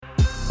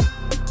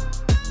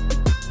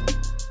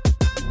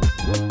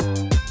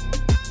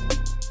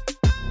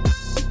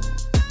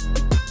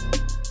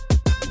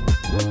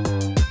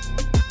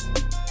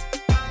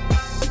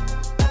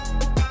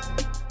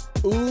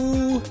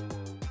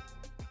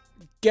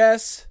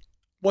guess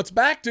what's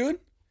back, dude?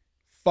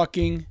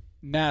 Fucking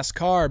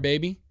NASCAR,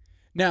 baby.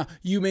 Now,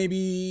 you may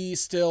be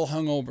still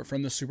hungover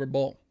from the Super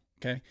Bowl,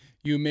 okay?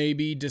 You may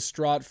be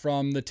distraught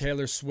from the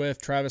Taylor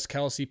Swift, Travis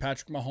Kelce,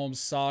 Patrick Mahomes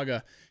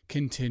saga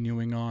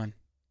continuing on.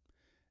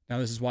 Now,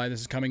 this is why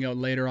this is coming out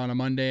later on a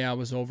Monday. I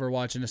was over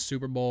watching a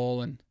Super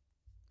Bowl, and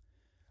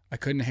I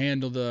couldn't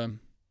handle the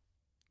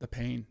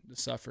pain, the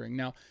suffering.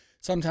 Now,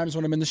 sometimes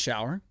when I'm in the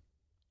shower,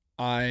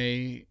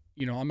 I'm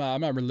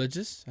not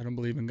religious. I don't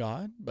believe in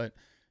God, but,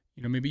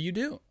 maybe you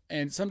do.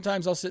 And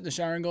sometimes I'll sit in the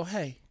shower and go,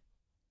 hey,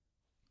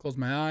 close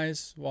my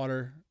eyes,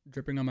 water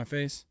dripping on my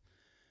face.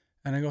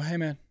 And I go, hey,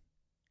 man,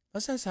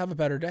 let's just have a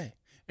better day.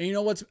 And you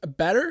know what's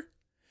better?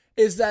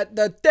 Is that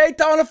the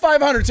Daytona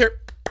 500's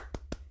here.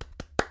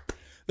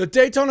 The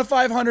Daytona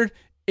 500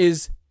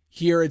 is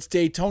here. It's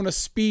Daytona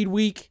Speed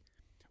Week.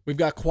 We've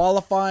got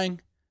qualifying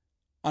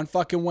on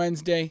fucking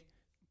Wednesday.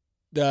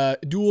 The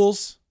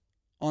duels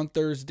on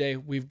Thursday.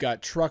 We've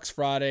got Trucks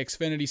Friday,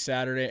 Xfinity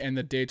Saturday, and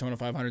the Daytona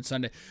 500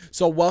 Sunday.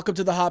 So welcome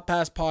to the Hot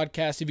Pass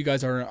Podcast. If you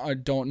guys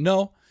don't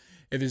know,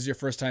 if this is your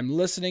first time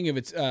listening, if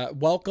it's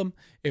welcome.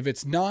 If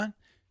it's not,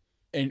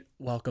 and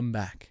welcome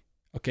back.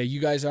 Okay,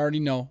 you guys already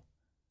know.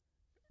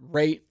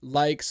 Rate,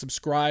 like,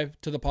 subscribe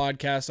to the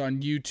podcast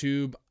on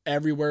YouTube,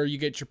 everywhere you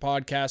get your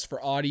podcast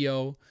for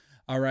audio.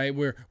 All right,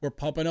 we're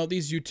pumping out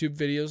these YouTube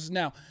videos.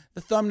 Now,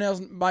 the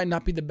thumbnails might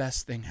not be the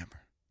best thing ever,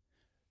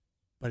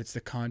 but it's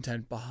the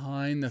content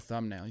behind the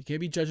thumbnail. You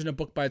can't be judging a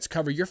book by its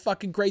cover. Your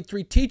fucking grade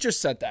 3 teacher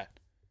said that.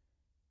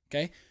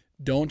 Okay?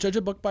 Don't judge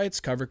a book by its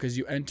cover, because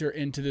you enter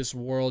into this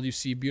world. You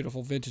see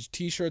beautiful vintage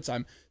t-shirts.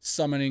 I'm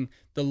summoning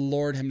the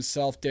Lord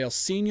himself, Dale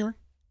Sr.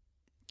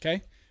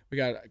 Okay? We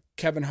got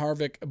Kevin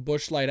Harvick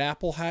Busch Light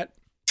Apple hat.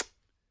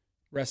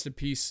 Rest in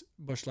peace,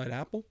 Busch Light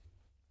Apple.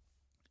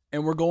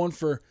 And we're going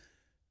for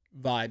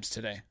vibes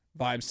today.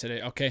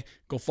 Okay?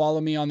 Go follow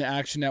me on the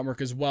Action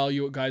Network as well.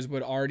 You guys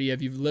would already,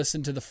 if you've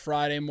listened to the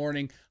Friday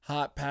morning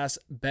Hot Pass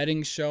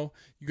betting show,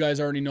 you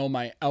guys already know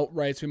my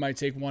outrights. We might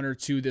take one or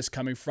two this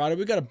coming Friday.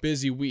 We got a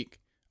busy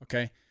week.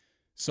 Okay?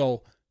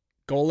 So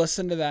go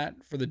listen to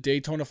that for the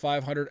Daytona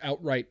 500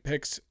 outright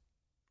picks.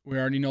 We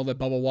already know that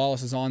Bubba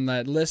Wallace is on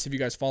that list. If you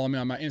guys follow me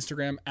on my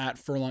Instagram,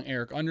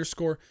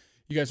 @FurlongEric_,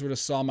 you guys would have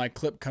saw my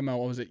clip come out,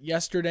 what was it,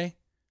 yesterday,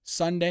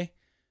 Sunday,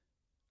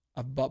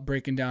 about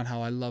breaking down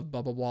how I love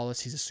Bubba Wallace.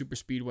 He's a super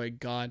speedway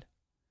god.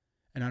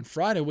 And on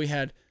Friday, we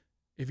had,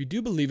 if you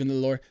do believe in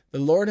the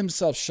Lord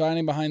himself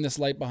shining behind this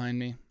light behind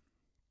me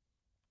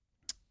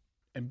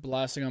and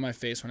blasting on my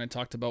face when I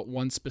talked about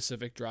one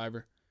specific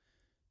driver.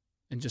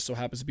 And just so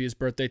happens to be his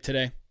birthday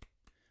today.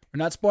 We're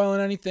not spoiling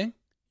anything.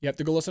 You have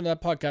to go listen to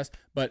that podcast,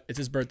 but it's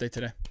his birthday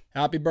today.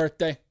 Happy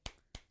birthday.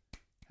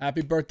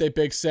 Happy birthday,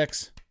 Big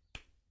Six.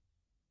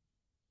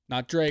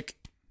 Not Drake.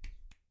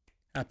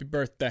 Happy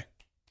birthday.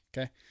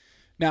 Okay.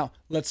 Now,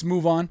 let's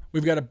move on.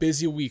 We've got a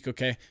busy week,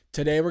 okay?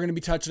 Today, we're going to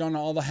be touching on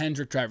all the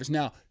Hendrick drivers.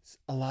 Now,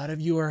 a lot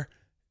of you are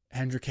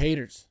Hendrick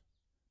haters,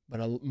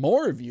 but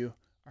more of you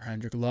are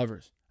Hendrick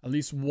lovers. At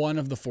least one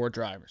of the 4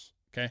 drivers,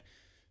 okay?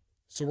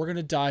 So we're going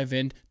to dive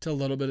into a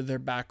little bit of their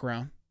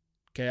background.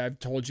 Okay, I've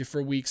told you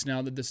for weeks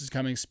now that this is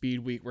coming Speed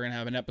Week. We're going to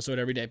have an episode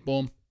every day.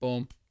 Boom,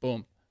 boom,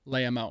 boom.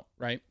 Lay them out,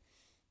 right?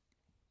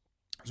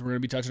 So we're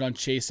going to be touching on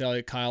Chase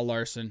Elliott, Kyle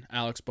Larson,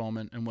 Alex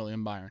Bowman, and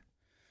William Byron.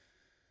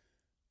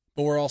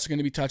 But we're also going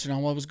to be touching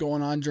on what was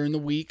going on during the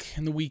week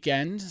and the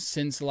weekend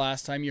since the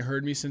last time you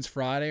heard me, since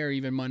Friday or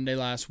even Monday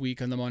last week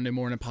on the Monday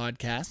Morning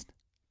Podcast.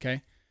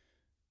 Okay,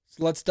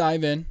 so let's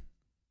dive in.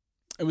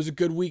 It was a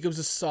good week. It was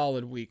a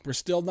solid week. We're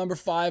still number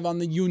 5 on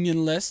the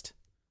union list.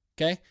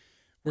 Okay.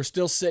 We're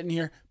still sitting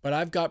here, but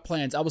I've got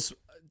plans. I was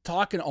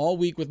talking all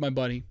week with my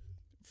buddy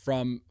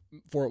from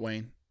Fort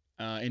Wayne,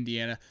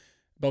 Indiana,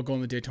 about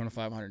going to the Daytona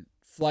 500.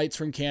 Flights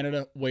from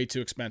Canada, way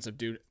too expensive,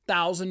 dude.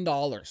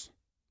 $1,000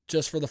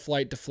 just for the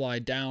flight to fly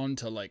down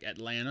to like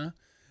Atlanta,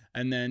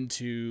 and then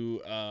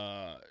to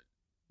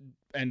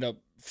end up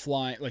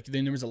flying. Like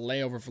then there was a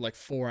layover for like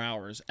 4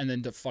 hours, and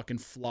then to fucking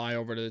fly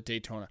over to the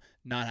Daytona.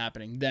 Not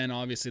happening. Then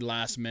obviously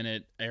last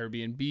minute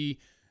Airbnb.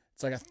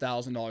 It's like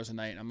 $1,000 a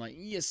night. I'm like,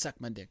 you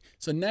suck my dick.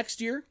 So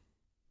next year,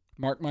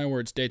 mark my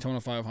words, Daytona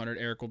 500,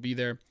 Eric will be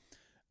there,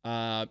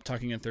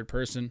 talking in third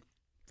person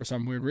for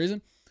some weird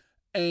reason.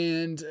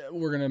 And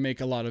we're going to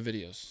make a lot of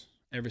videos.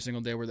 Every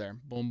single day we're there.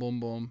 Boom, boom,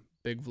 boom.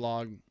 Big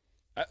vlog.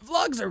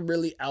 Vlogs are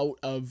really out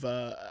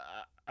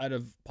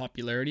of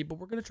popularity, but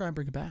we're going to try and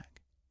bring it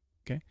back.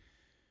 Okay?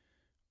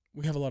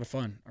 We have a lot of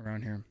fun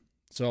around here.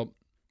 So,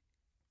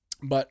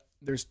 but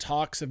there's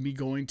talks of me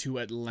going to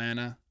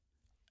Atlanta.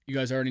 You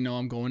guys already know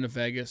I'm going to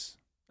Vegas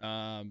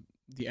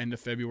the end of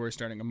February,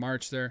 starting in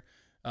March there.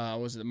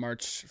 Was it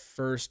March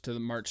 1st to the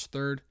March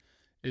 3rd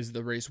is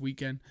the race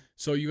weekend.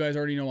 So you guys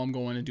already know I'm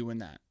going and doing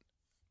that.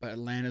 But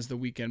Atlanta's the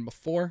weekend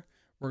before.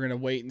 We're going to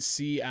wait and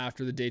see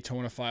after the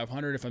Daytona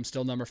 500 if I'm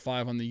still number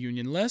 5 on the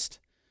union list.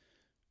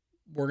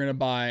 We're going to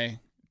buy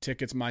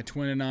tickets, my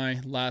twin and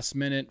I, last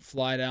minute,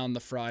 fly down the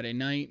Friday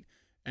night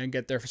and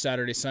get there for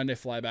Saturday, Sunday,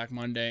 fly back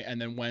Monday. And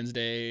then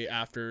Wednesday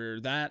after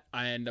that,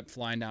 I end up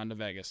flying down to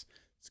Vegas.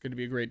 It's going to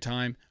be a great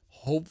time.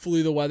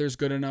 Hopefully the weather's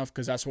good enough,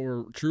 because that's what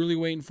we're truly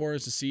waiting for,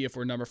 is to see if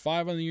we're number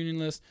 5 on the union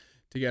list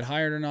to get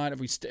hired or not. If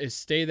we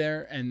stay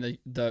there and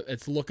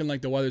it's looking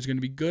like the weather's going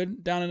to be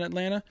good down in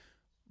Atlanta,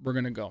 we're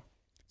going to go.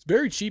 It's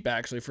very cheap,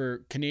 actually.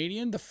 For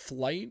Canadian, the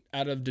flight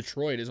out of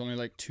Detroit is only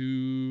like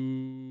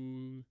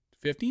 $250,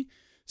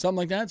 something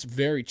like that. It's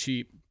very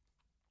cheap.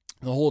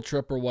 The whole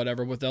trip or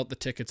whatever, without the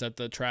tickets at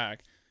the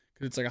track,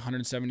 because it's like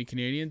 170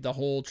 Canadian. The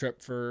whole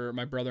trip for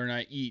my brother and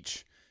I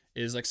each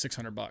is like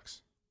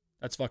 $600.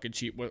 That's fucking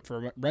cheap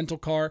for rental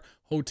car,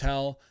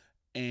 hotel,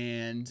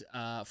 and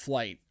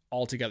flight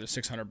all together.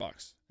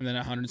 $600, and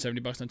then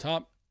 $170 on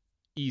top.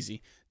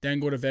 Easy. Then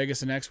go to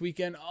Vegas the next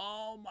weekend.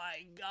 Oh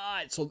my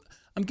God. So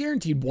I'm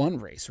guaranteed one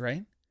race,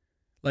 right?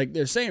 Like,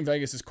 they're saying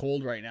Vegas is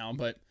cold right now,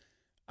 but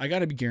I got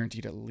to be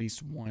guaranteed at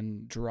least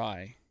one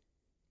dry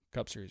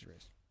Cup Series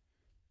race.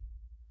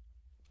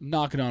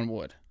 Knock it on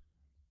wood.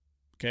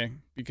 Okay?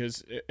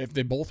 Because if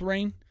they both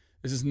rain,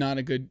 this is not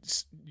a good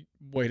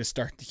way to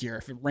start the year.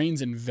 If it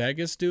rains in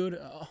Vegas, dude.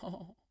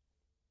 Oh.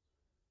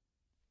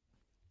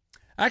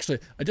 Actually,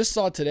 I just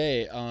saw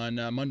today on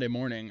Monday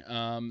morning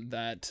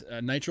that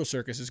Nitro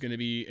Circus is going to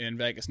be in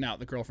Vegas. Now,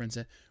 the girlfriend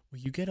said, "Will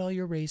you get all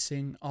your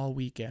racing all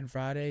weekend,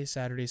 Friday,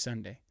 Saturday,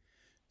 Sunday?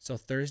 So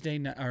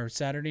Thursday or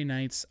Saturday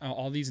nights,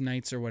 all these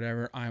nights or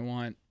whatever, I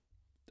want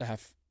to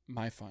have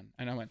my fun."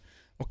 And I went,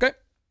 "Okay,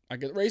 I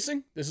get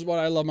racing. This is what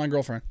I love my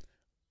girlfriend.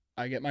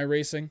 I get my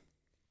racing,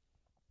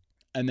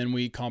 and then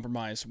we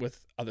compromise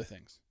with other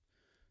things.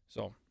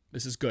 So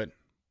this is good.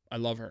 I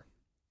love her."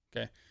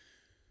 Okay.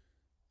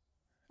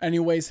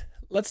 Anyways,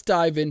 let's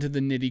dive into the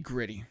nitty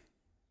gritty.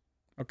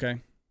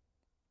 Okay.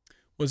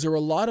 Was there a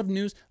lot of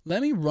news?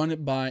 Let me run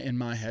it by in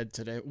my head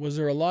today. Was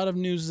there a lot of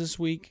news this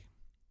week?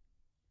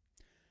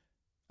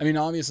 I mean,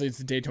 obviously it's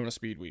the Daytona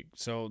Speed Week,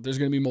 so there's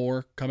going to be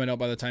more coming out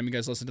by the time you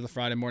guys listen to the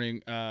Friday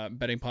morning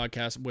betting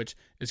podcast, which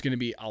is going to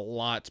be a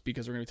lot,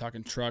 because we're going to be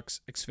talking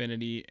trucks,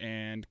 Xfinity,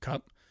 and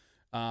Cup.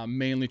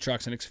 Mainly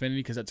trucks and Xfinity,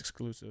 because that's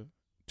exclusive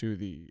to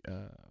the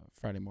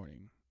Friday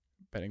morning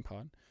betting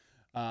pod.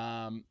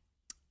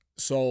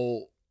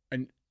 So,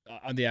 and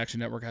the Action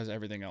Network has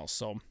everything else.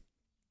 So,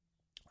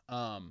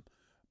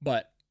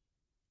 but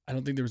I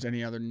don't think there was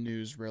any other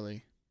news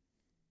really.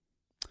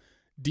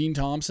 Dean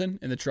Thompson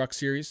in the Truck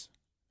Series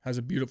has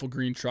a beautiful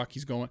green truck.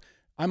 He's going.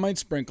 I might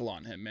sprinkle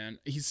on him, man.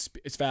 It's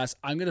fast.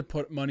 I'm gonna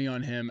put money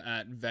on him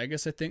at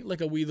Vegas. I think, like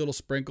a wee little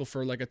sprinkle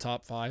for like a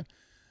top 5.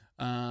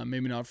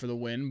 Maybe not for the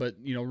win, but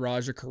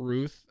Raja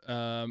Caruth.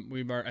 I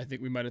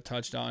think we might have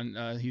touched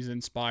on. He's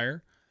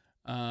Inspire.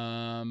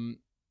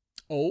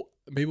 Oh,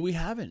 maybe we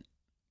haven't.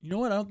 You know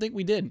what? I don't think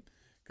we did,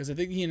 because I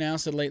think he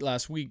announced it late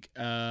last week.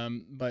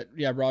 But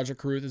yeah, Roger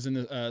Caruth is in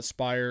the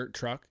Spire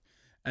truck.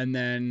 And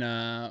then,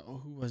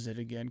 who was it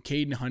again?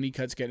 Caden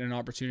Honeycutt's getting an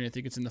opportunity. I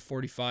think it's in the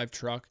 45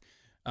 truck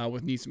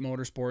with Nice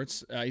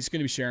Motorsports. He's going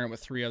to be sharing it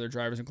with 3 other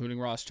drivers, including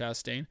Ross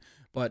Chastain.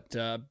 But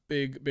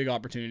big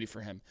opportunity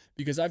for him,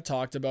 because I've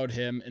talked about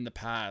him in the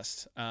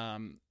past,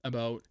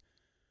 about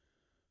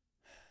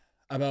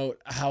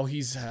how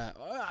he's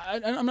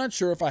I'm not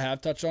sure if I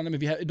have touched on him.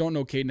 If you don't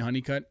know Caden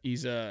Honeycutt,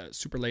 he's a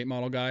super late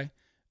model guy.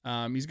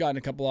 He's gotten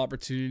a couple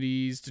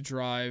opportunities to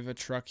drive a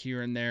truck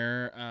here and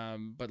there,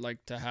 but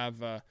like to have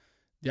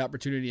the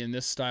opportunity in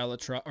this style of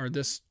truck, or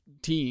this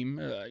team,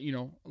 a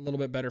little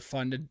bit better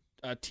funded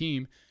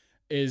team,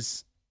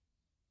 is,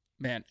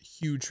 man,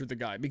 huge for the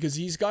guy, because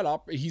he's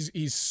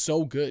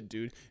so good,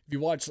 dude. If you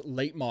watch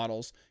late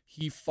models,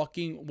 he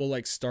fucking will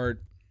like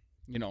start,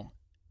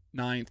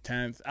 9th,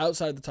 10th,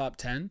 outside the top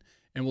 10,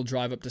 and will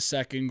drive up to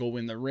second, go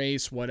win the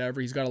race,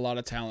 whatever. He's got a lot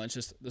of talent. It's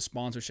just the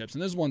sponsorships.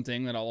 And there's one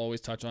thing that I'll always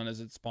touch on, is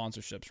it's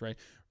sponsorships, right?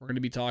 We're going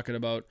to be talking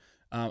about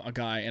a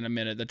guy in a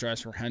minute that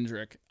drives for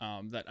Hendrick,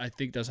 that I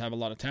think does have a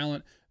lot of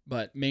talent,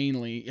 but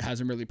mainly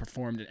hasn't really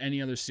performed in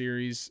any other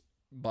series,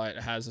 but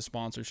has a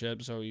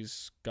sponsorship, so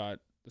he's got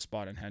the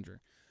spot in Hendrick.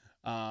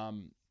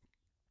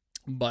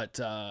 But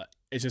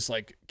it's just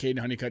like Caden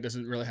Honeycutt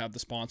doesn't really have the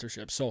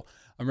sponsorship, so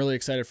I'm really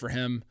excited for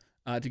him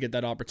to get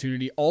that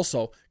opportunity.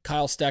 Also,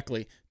 Kyle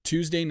Steckley,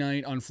 Tuesday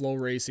night on Flow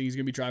Racing. He's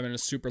going to be driving a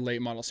super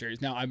late model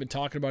series. Now, I've been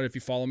talking about it. If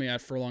you follow me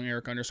at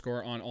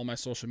 @furlongeric_ on all my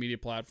social media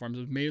platforms,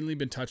 I've mainly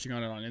been touching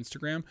on it on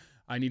Instagram.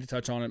 I need to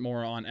touch on it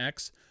more on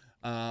X.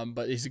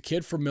 But he's a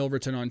kid from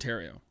Milverton,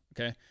 Ontario.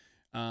 Okay.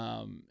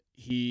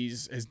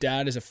 His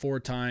dad is a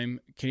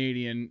 4-time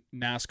Canadian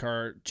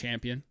NASCAR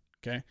champion.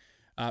 Okay.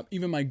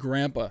 Even my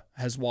grandpa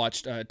has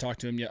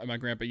talked to him, my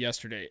grandpa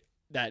yesterday,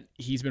 that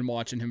he's been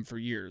watching him for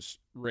years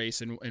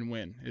race and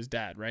win, his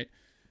dad, right?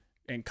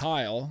 And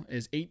Kyle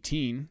is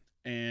 18,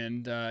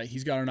 and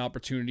he's got an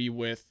opportunity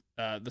with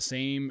the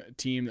same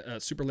team,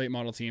 super late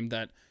model team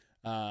that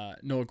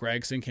Noah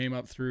Gragson came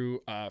up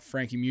through.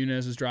 Frankie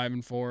Muniz is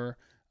driving for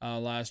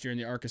last year in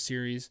the ARCA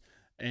series.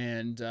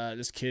 And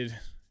this kid,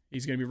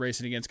 he's going to be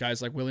racing against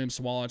guys like William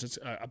Swallow. It's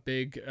a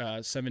big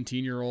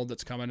 17-year-old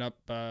that's coming up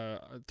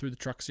through the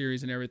truck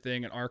series and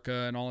everything, and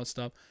ARCA and all that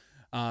stuff.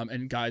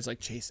 And guys like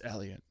Chase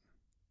Elliott.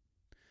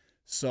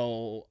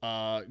 So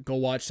go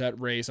watch that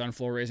race on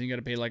Flow Racing. You got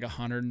to pay like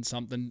 $100 and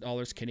something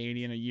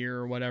Canadian a year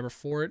or whatever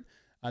for it.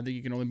 I think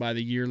you can only buy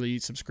the yearly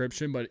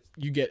subscription, but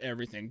you get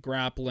everything.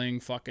 Grappling,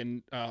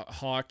 fucking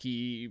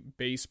hockey,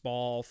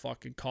 baseball,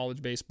 fucking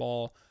college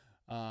baseball,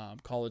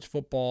 college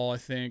football, I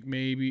think.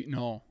 Maybe.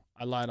 No,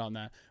 I lied on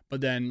that.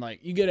 But then, like,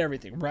 you get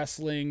everything.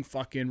 Wrestling,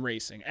 fucking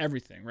racing,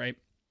 everything, right?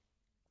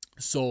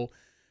 So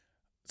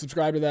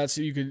subscribe to that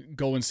so you can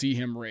go and see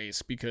him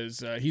race,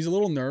 because he's a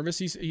little nervous.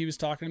 He was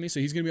talking to me, so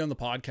he's going to be on the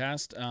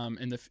podcast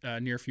in the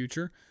near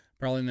future,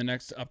 probably in the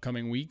next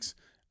upcoming weeks.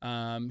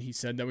 He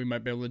said that we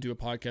might be able to do a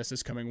podcast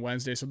this coming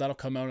Wednesday, so that'll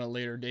come out at a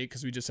later date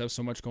because we just have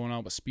so much going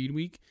on with Speed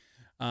Week.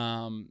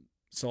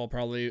 So I'll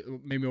probably,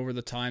 maybe over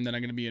the time that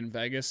I'm going to be in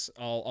Vegas,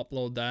 I'll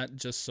upload that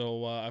just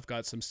so I've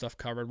got some stuff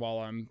covered while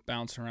I'm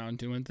bouncing around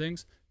doing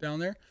things down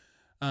there.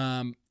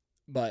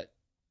 But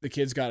the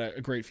kid's got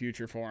a great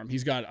future for him.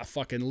 He's got a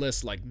fucking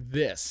list like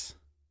this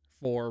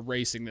for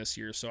racing this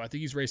year. So I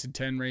think he's racing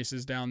 10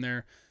 races down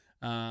there.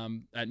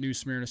 At New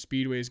Smyrna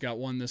Speedway, he's got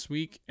one this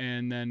week,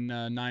 and then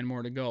 9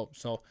 more to go.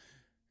 So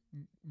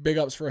big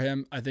ups for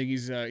him. I think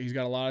he's got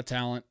a lot of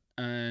talent,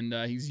 and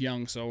he's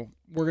young, so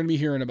we're gonna be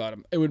hearing about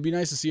him. It would be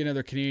nice to see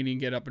another Canadian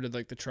get up into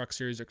like the Truck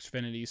Series or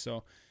Xfinity.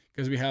 So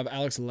because we have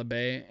Alex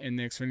Labbe in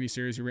the Xfinity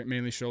Series, who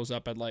mainly shows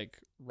up at like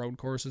road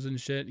courses and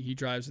shit. He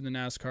drives in the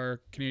NASCAR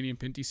Canadian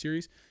Pinty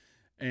Series,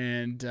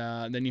 and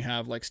then you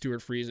have like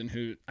Stuart Friesen,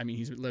 who, I mean,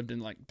 he's lived in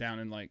like down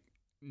in like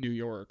New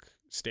York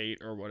State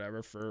or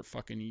whatever for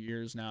fucking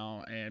years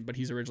now, but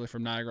he's originally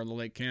from Niagara on the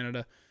Lake,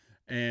 Canada,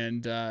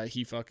 and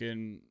he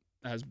fucking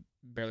has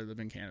barely lived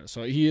in Canada,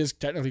 so he is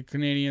technically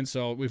Canadian.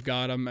 So we've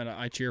got him, and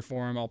I cheer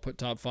for him. I'll put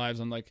top 5s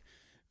on like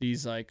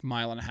these like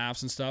mile and a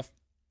halves and stuff,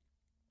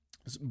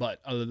 but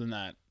other than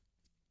that,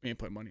 we ain't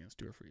put money on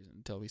Stuart Friesen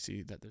until we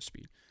see that there's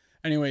speed.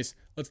 Anyways,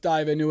 let's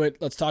dive into it.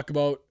 Let's talk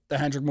about the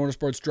Hendrick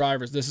Motorsports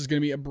drivers. This is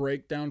going to be a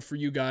breakdown for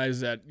you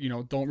guys that, you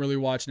know, don't really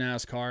watch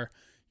NASCAR.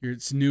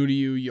 It's new to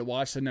you. You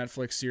watch the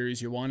Netflix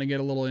series. You want to get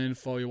a little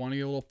info. You want to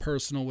get a little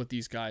personal with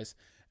these guys.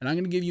 And I'm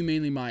going to give you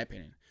mainly my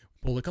opinion.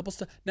 Pull a couple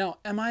stuff. Now,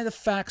 am I the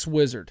facts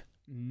wizard?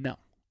 No.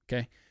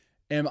 Okay.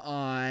 Do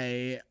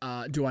I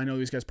know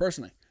these guys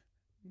personally?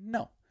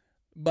 No.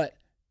 But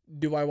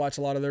do I watch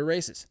a lot of their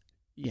races?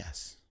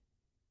 Yes.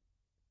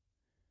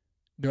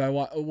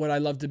 Would I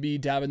love to be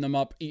dabbing them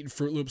up, eating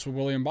Fruit Loops with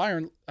William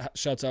Byron?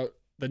 Shouts out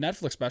the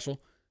Netflix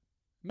special.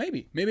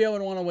 Maybe. Maybe I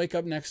would want to wake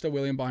up next to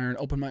William Byron,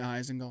 open my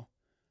eyes, and go,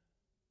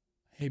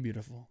 "Hey,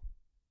 beautiful,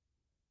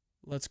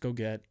 let's go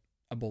get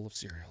a bowl of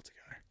cereal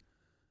together."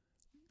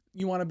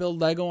 You want to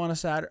build Lego on a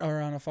Saturday or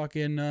on a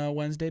fucking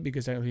Wednesday,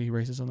 because he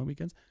races on the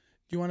weekends? Do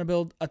you want to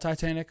build a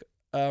Titanic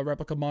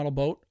replica model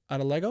boat out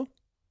of Lego?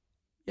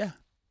 Yeah.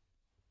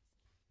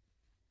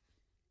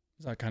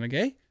 Is that kind of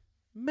gay?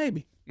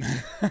 Maybe.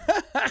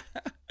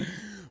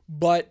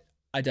 But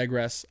I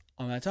digress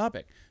on that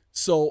topic.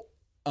 So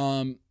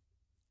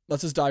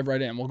let's just dive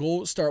right in. We'll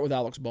go start with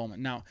Alex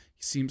Bowman. Now,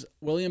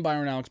 William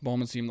Byron and Alex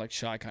Bowman seem like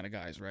shy kind of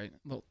guys, right?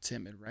 A little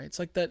timid, right? It's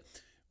like that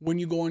when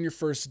you go on your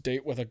first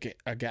date with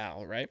a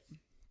gal, right?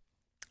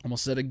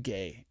 Almost said a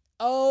gay.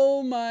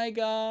 Oh my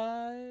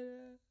God.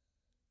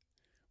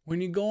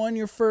 When you go on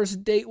your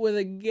first date with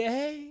a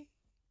gay.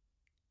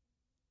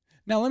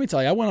 Now, let me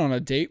tell you, I went on a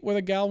date with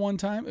a gal one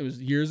time. It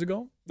was years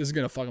ago. This is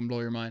going to fucking blow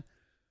your mind.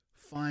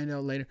 Find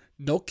out later.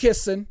 No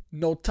kissing,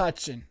 no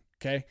touching,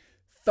 okay?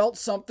 Felt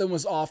something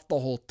was off the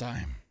whole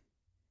time.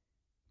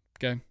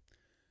 Okay?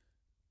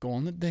 Go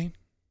on the date.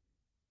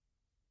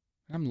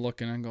 I'm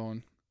looking, I'm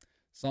going,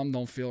 something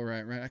don't feel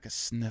right? I could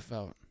sniff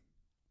out.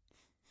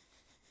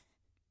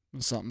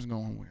 Something's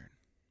going weird.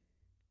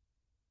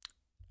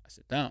 I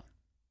sit down.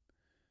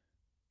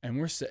 And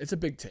it's a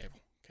big table,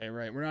 okay,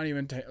 right? We're not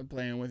even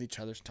playing with each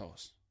other's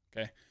toes,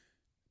 okay?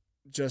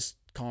 Just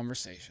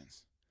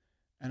conversations.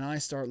 And I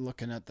start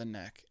looking at the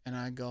neck, and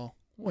I go,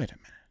 wait a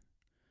minute.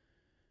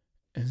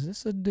 Is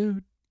this a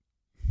dude?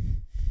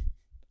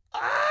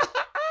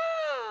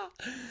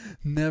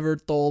 Never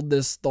told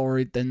this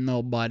story to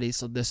nobody,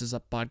 so this is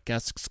a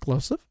podcast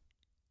exclusive.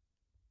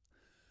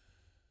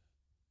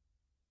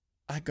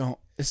 I go,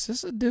 is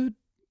this a dude?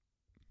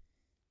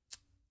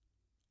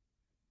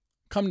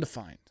 Come to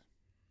find.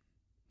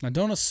 Now,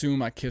 don't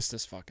assume I kissed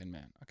this fucking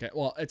man, okay?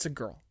 Well, it's a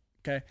girl,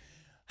 okay?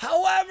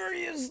 However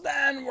you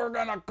stand, we're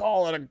going to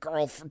call it a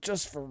girl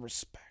just for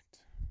respect.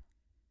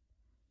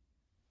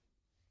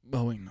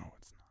 But we know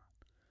it's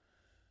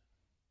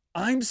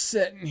not. I'm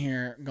sitting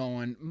here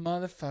going,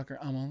 motherfucker,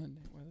 I'm on the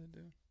date with a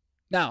dude.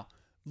 Now,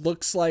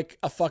 looks like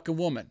a fucking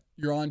woman.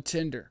 You're on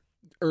Tinder,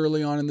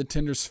 early on in the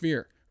Tinder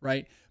sphere,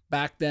 right?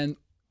 Back then,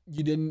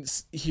 you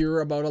didn't hear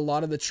about a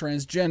lot of the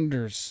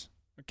transgenders,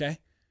 okay?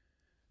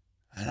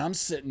 And I'm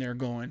sitting there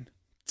going,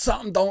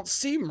 something don't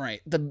seem right.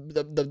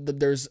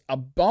 There's a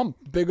bump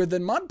bigger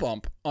than mud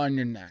bump on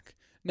your neck.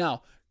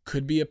 Now,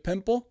 could be a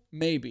pimple?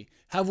 Maybe.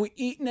 Have we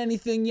eaten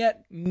anything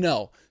yet?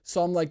 No.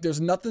 So I'm like,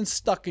 there's nothing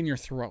stuck in your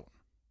throat.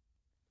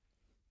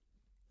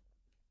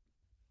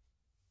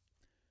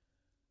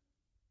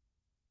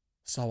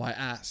 So I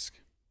ask.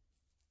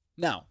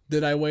 Now,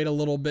 did I wait a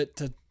little bit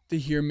to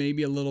hear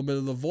maybe a little bit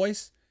of the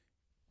voice?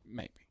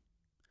 Maybe.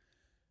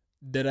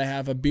 Did I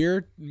have a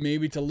beer?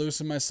 Maybe to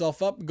loosen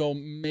myself up. Go,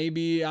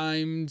 maybe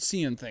I'm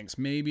seeing things.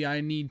 Maybe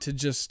I need to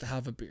just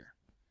have a beer.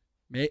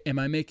 Am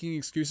I making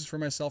excuses for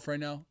myself right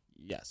now?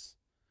 Yes.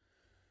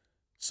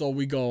 So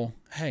we go,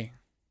 hey,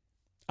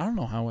 I don't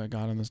know how I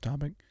got on this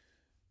topic.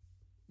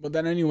 But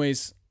then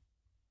anyways,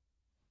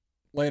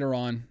 later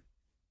on,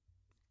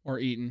 we're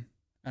eating,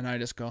 and I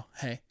just go,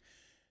 hey,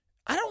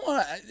 I don't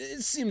want to,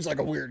 it seems like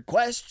a weird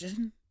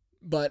question,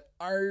 but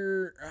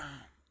are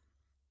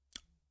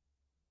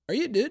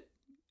you, dude?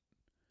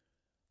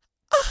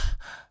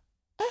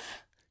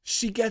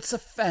 She gets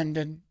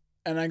offended,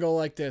 and I go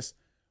like this,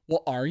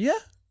 well, are you?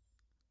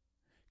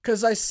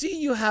 Because I see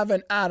you have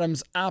an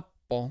Adam's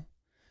apple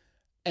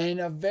and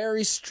a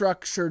very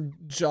structured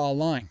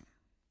jawline.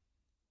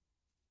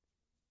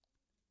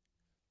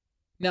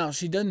 Now,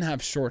 she doesn't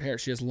have short hair.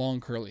 She has long,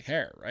 curly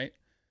hair, right?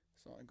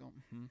 So I go,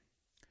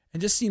 It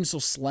just seems so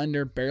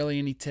slender, barely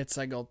any tits.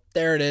 I go,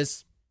 there it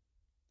is.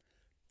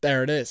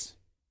 There it is.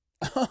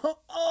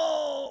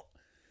 Oh.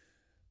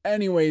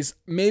 Anyways,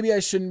 maybe I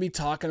shouldn't be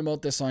talking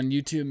about this on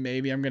YouTube.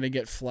 Maybe I'm going to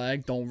get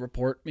flagged. Don't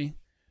report me.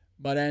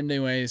 But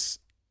anyways,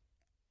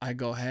 I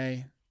go,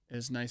 hey,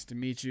 it's nice to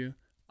meet you.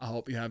 I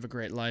hope you have a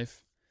great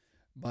life.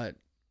 But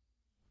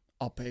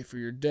I'll pay for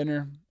your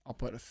dinner. I'll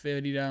put a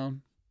 50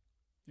 down.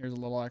 Here's a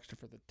little extra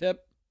for the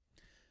tip.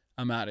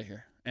 I'm out of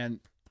here. And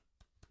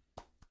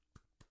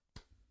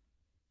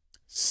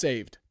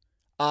saved.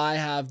 I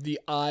have the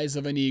eyes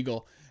of an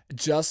eagle,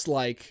 just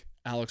like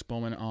Alex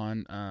Bowman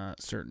on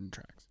certain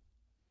tracks.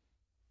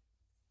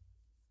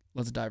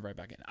 Let's dive right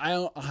back in. I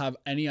don't have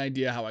any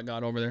idea how I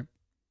got over there,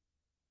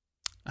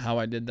 how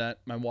I did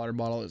that. My water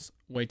bottle is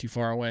way too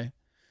far away.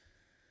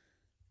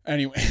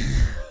 Anyway,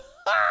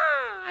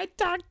 I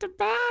talked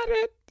about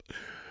it.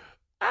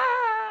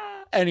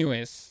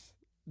 Anyways,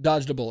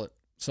 dodged a bullet.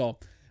 So,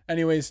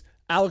 anyways,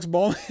 Alex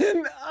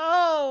Bowman.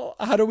 Oh,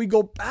 how do we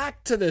go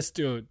back to this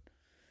dude?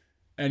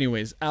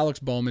 Anyways, Alex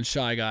Bowman,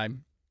 shy guy.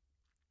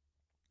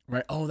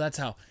 Right? Oh, that's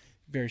how.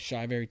 Very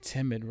shy, very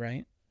timid,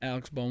 right?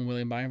 Alex Bowman,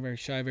 William Byron, very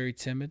shy, very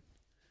timid.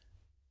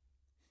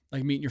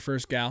 Like meeting your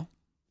first gal.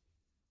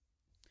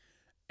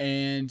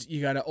 And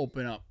you got to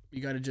open up.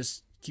 You got to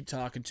just keep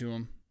talking to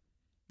them.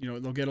 You know,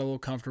 they'll get a little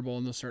comfortable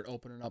and they'll start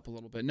opening up a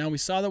little bit. Now, we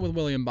saw that with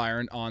William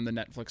Byron on the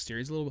Netflix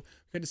series. We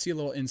got to see a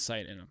little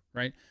insight in him,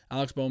 right?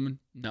 Alex Bowman,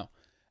 no.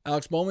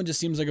 Alex Bowman just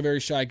seems like a very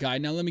shy guy.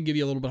 Now, let me give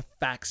you a little bit of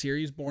facts here.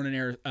 He was born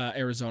in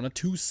Arizona,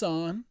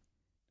 Tucson,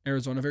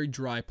 Arizona, very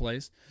dry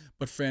place,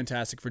 but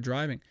fantastic for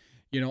driving.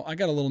 You know, I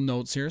got a little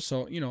notes here.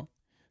 So, you know,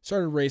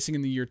 started racing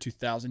in the year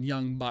 2000,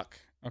 young buck.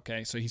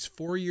 Okay, so he's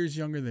 4 years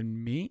younger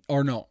than me.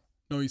 Or no,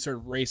 he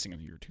started racing in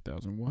the year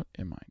 2000. What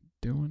am I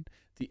doing?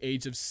 The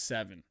age of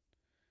 7.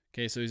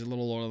 Okay, so he's a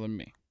little older than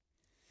me.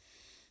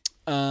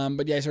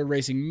 But yeah, I started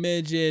racing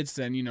midgets,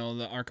 and you know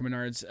the Arca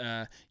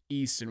Menards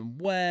East and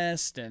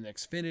West, and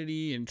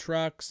Xfinity and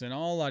trucks, and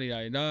all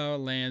la-di-da-di-da,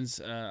 lands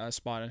a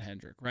spot at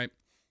Hendrick, right?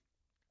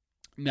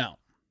 Now,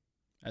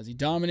 has he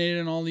dominated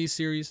in all these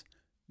series?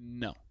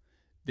 No.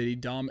 Did he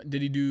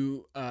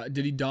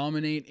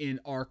dominate in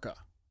Arca?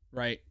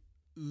 Right?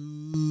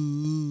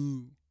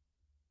 Ooh.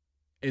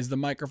 Is the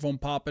microphone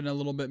popping a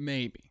little bit?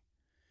 Maybe.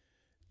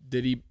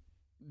 Did he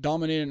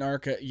dominate in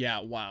Arca?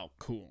 Yeah. Wow.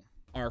 Cool.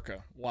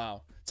 Arca.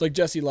 Wow. It's like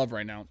Jesse Love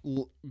right now.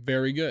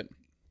 Very good.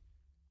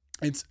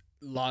 It's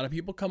a lot of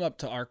people come up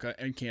to Arca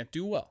and can't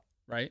do well,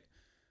 right?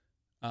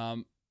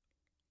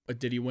 But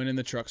did he win in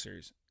the Truck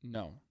Series?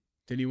 No.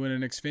 Did he win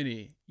in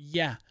Xfinity?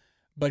 Yeah.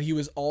 But he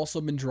was also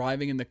been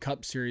driving in the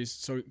Cup Series.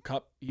 So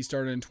Cup, he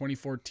started in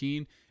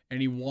 2014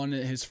 and he won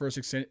his first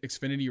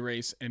Xfinity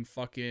race in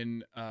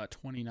fucking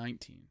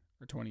 2019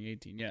 or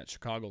 2018. Yeah,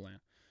 Chicagoland.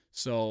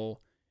 So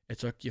it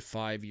took you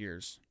 5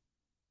 years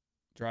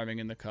driving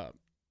in the Cup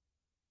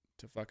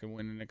to fucking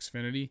win an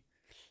Xfinity.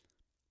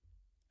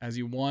 As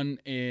he won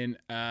in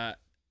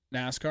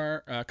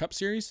NASCAR Cup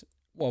Series,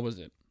 what was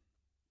it?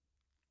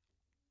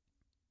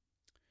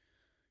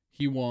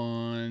 He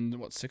won,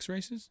 6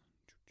 races?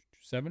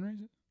 7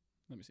 races?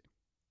 Let me see.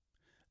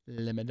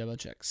 Let me double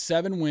check.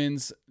 7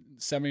 wins,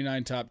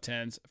 79 top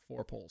 10s,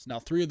 4 poles. Now,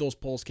 3 of those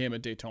poles came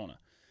at Daytona.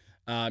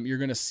 You're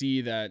going to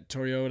see that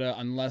Toyota,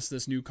 unless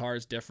this new car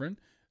is different,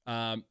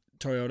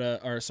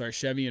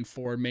 Chevy and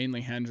Ford,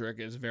 mainly Hendrick,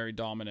 is very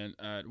dominant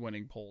at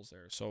winning poles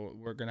there. So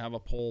we're going to have a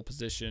pole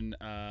position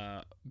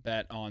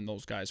bet on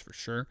those guys for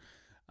sure,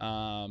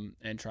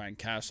 and try and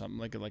cash something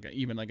like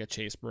a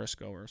Chase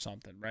Briscoe or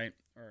something, right?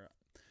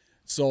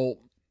 So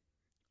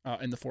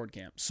in the Ford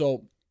camp.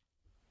 So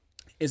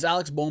is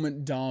Alex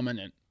Bowman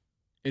dominant?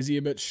 Is he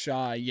a bit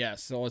shy?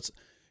 Yes. So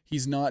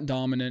he's not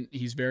dominant.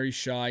 He's very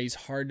shy. He's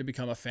hard to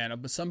become a fan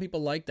of, but some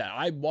people like that.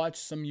 I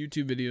watched some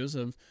YouTube videos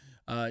of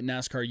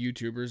NASCAR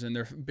YouTubers, and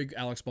they're big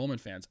Alex Bowman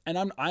fans. And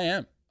I'm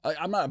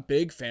not a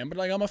big fan, but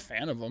I'm a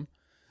fan of him.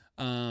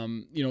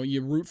 You know,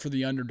 you root for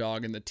the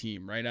underdog in the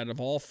team, right? Out of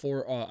all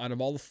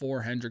the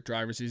 4 Hendrick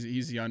drivers,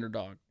 he's the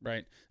underdog,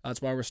 right?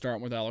 That's why we're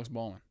starting with Alex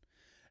Bowman.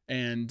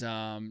 And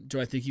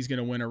do I think he's going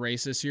to win a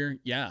race this year?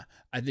 Yeah.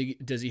 I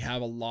think, does he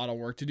have a lot of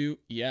work to do?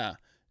 Yeah.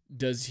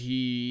 Does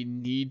he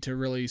need to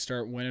really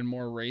start winning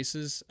more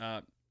races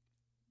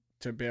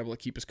to be able to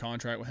keep his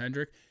contract with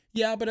Hendrick?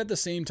 Yeah, but at the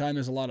same time,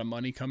 there's a lot of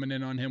money coming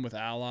in on him with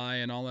Ally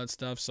and all that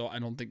stuff. So I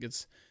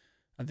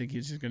think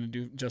he's just going to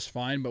do just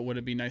fine. But would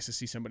it be nice to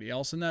see somebody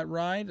else in that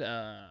ride?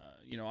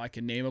 I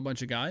can name a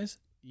bunch of guys.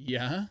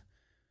 Yeah.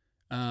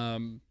 But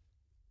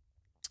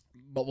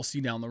we'll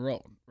see down the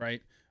road,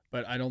 right?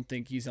 But I don't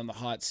think he's on the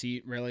hot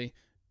seat, really.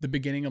 The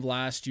beginning of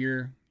last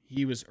year,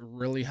 he was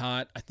really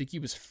hot. I think he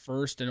was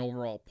first in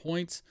overall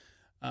points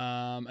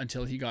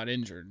until he got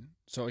injured.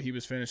 So he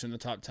was finishing the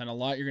top 10 a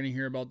lot. You're going to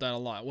hear about that a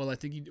lot. Well, I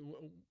think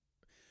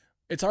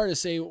it's hard to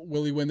say,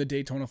 will he win the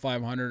Daytona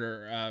 500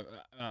 or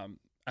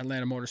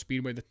Atlanta Motor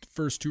Speedway, the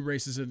first 2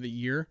 races of the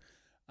year?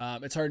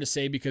 It's hard to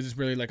say because it's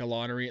really like a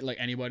lottery, like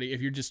anybody.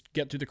 If you just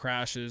get through the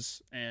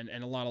crashes and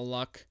a lot of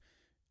luck,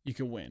 you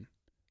can win.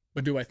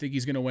 But do I think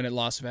he's going to win at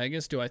Las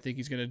Vegas? Do I think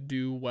he's going to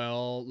do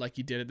well like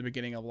he did at the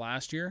beginning of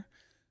last year?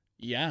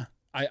 Yeah,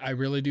 I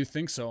really do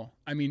think so.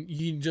 I mean,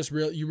 you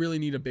really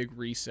need a big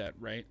reset,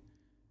 right?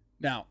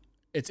 Now,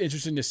 it's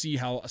interesting to see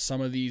how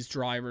some of these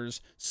drivers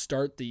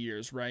start the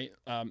years, right?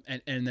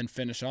 And then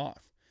finish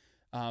off.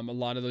 A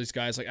lot of those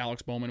guys like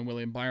Alex Bowman and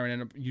William Byron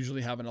end up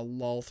usually having a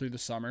lull through the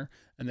summer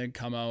and then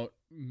come out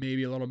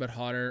maybe a little bit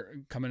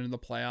hotter coming into the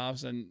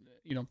playoffs. And,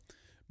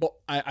 but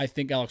I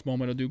think Alex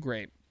Bowman will do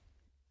great.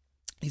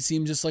 He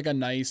seems just like a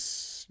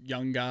nice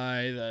young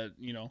guy that,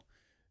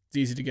 it's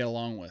easy to get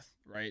along with,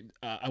 right?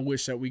 I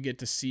wish that we get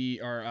to see,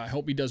 or I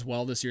hope he does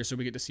well this year so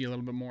we get to see a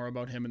little bit more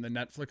about him in the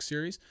Netflix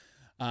series.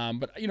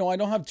 But, I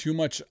don't have too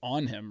much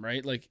on him,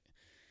 right? Like,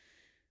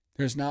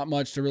 there's not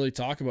much to really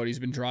talk about. He's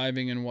been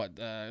driving in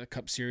the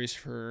Cup Series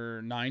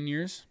for 9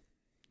 years.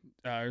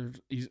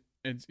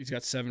 He's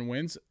got 7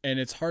 wins, and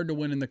it's hard to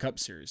win in the Cup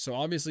Series. So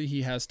obviously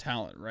he has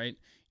talent, right?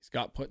 He's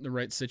got put in the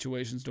right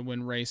situations to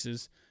win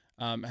races.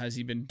 Has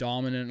he been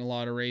dominant in a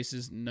lot of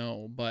races?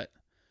 No, but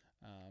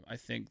I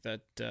think that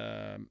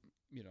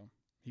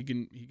he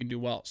can do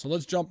well. So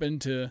let's jump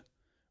into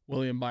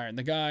William Byron,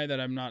 the guy that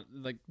I'm not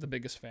like the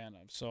biggest fan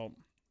of. So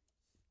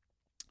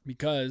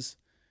because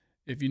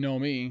if you know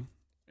me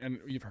and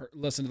you've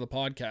listened to the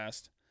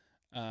podcast,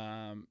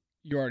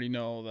 you already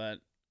know that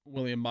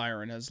William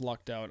Byron has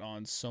lucked out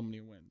on so many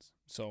wins.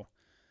 So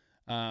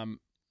I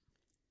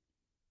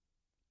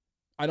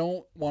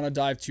don't want to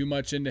dive too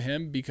much into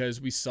him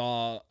because we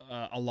saw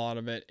a lot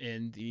of it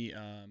in the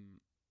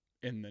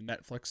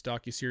Netflix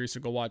docuseries. So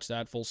go watch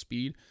that, Full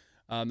Speed,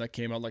 that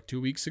came out like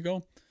 2 weeks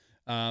ago.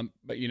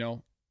 But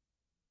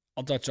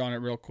I'll touch on it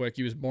real quick.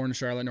 He was born in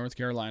Charlotte, North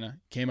Carolina.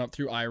 Came up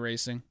through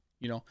iRacing,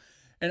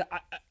 and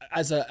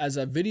as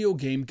a video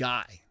game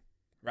guy,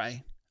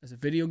 right? As a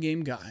video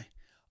game guy,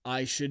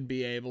 I should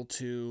be able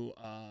to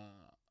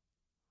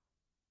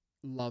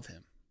love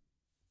him.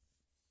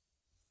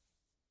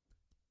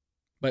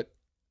 But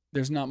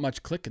there's not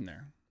much clicking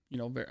there.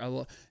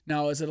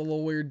 Now, is it a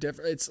little weird?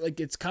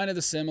 It's kind of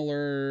the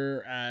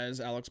similar as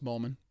Alex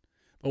Bowman.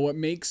 But what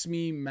makes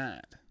me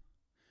mad,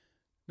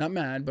 not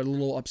mad, but a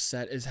little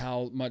upset, is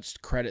how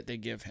much credit they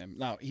give him.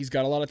 Now, he's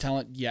got a lot of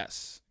talent,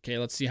 yes. Okay,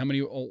 let's see how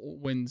many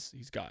wins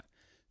he's got.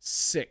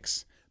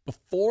 6.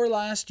 Before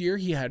last year,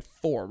 he had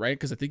 4, right?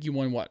 Because I think he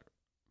won,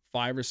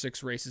 5 or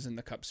 6 races in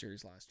the Cup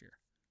Series last year.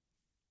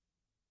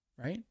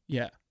 Right?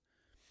 Yeah.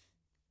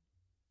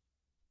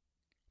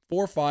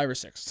 4, 5, or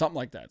 6, something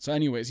like that. So,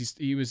 anyways,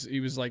 he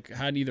was like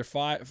had either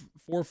 4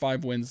 or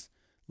 5 wins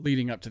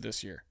leading up to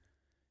this year,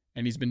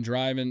 and he's been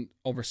driving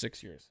over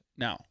 6 years.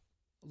 Now,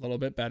 a little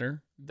bit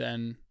better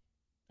than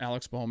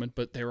Alex Bowman,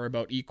 but they were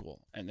about equal,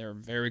 and they were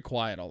very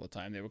quiet all the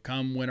time. They would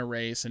come win a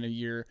race in a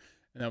year,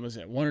 and that was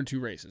it. 1 or 2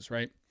 races,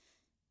 right?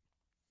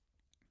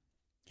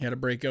 He had a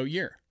breakout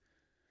year.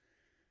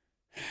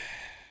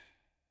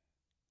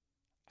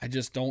 I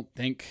just don't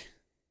think.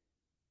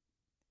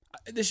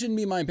 This shouldn't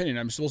be my opinion.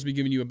 I'm supposed to be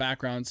giving you a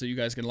background so you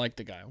guys can like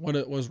the guy.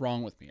 What was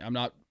wrong with me? I'm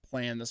not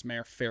playing this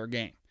fair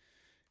game.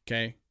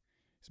 Okay?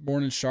 He's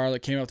born in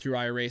Charlotte, came up through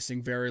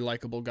iRacing, very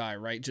likable guy,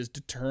 right? Just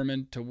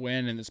determined to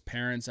win, and his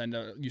parents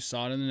you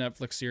saw it in the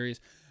Netflix series,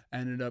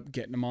 ended up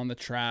getting him on the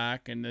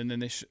track, and then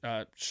they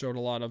showed a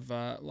lot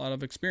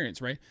of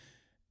experience, right?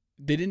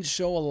 They didn't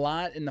show a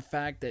lot in the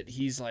fact that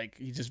he's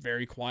just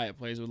very quiet,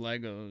 plays with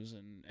Legos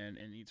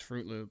and eats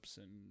Fruit Loops,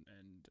 and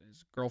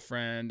his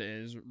girlfriend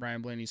is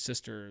Ryan Blaney's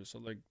sister.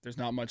 So there's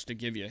not much to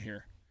give you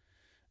here.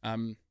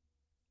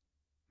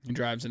 He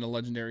drives in a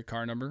legendary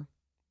car number,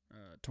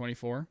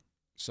 24.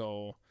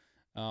 So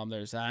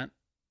there's that.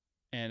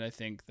 And I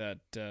think that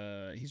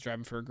he's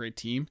driving for a great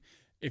team.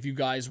 If you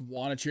guys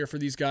want to cheer for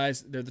these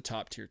guys, they're the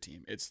top tier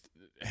team. It's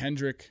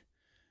Hendrick,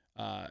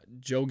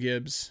 Joe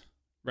Gibbs,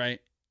 right?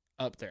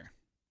 Up there.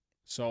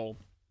 So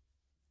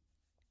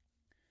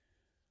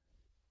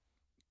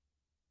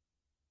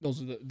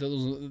those are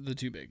the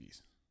 2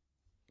 biggies.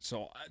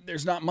 So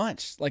there's not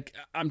much.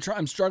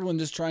 I'm struggling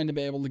just trying to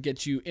be able to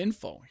get you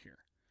info here,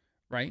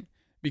 right?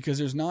 Because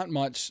there's not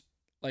much.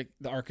 Like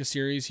the ARCA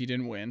series, he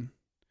didn't win.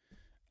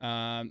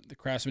 The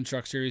Craftsman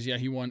Truck Series, yeah,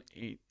 he won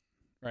 8,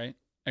 right?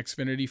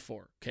 Xfinity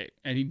 4, okay,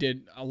 and he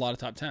did a lot of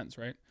top 10s,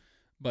 right?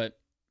 But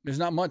There's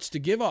not much to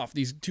give off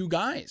these two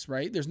guys,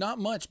 right? There's not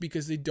much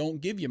because they don't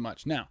give you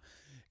much. Now,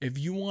 if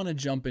you want to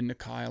jump into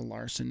Kyle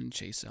Larson and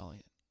Chase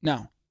Elliott,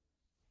 now,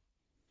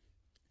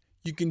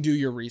 you can do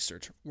your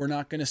research. We're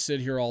not going to sit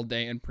here all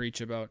day and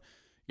preach about,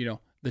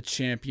 the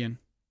champion.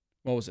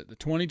 What was it? The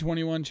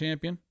 2021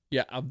 champion?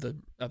 Yeah, of the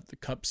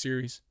Cup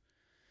Series.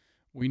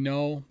 We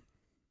know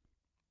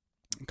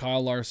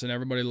Kyle Larson.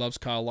 Everybody loves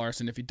Kyle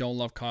Larson. If you don't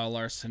love Kyle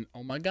Larson,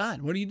 oh my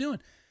God, what are you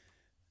doing?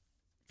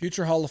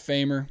 Future Hall of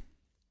Famer.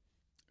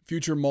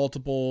 Future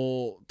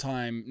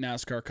multiple-time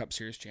NASCAR Cup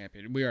Series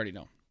champion. We already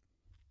know.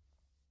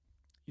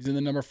 He's in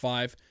the number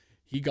 5.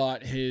 He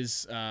got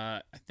his,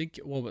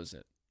 what was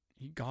it?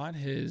 He got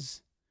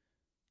his,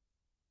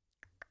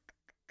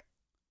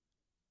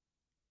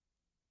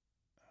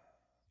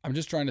 I'm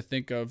just trying to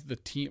think of the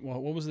team. Well,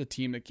 what was the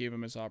team that gave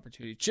him his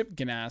opportunity? Chip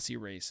Ganassi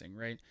Racing,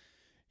 right?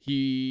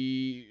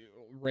 He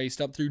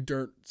raced up through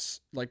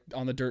dirts, like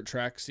on the dirt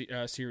track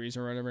series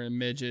or whatever, and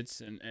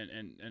midgets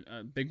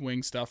and big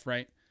wing stuff,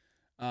 right?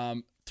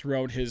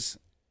 Throughout his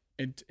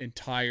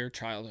entire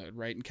childhood,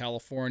 right? In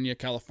California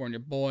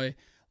boy,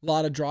 a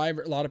lot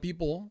of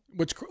people,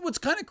 what's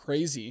kind of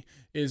crazy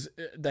is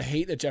the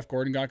hate that Jeff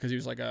Gordon got because he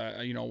was like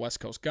a West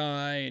Coast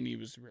guy and he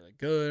was really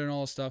good and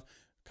all this stuff.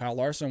 Kyle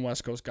Larson,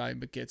 West Coast guy,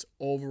 but gets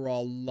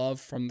overall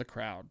love from the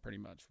crowd pretty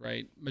much,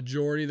 right?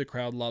 Majority of the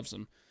crowd loves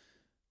him.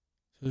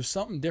 So there's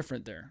something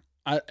different there.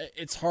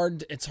 It's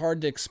hard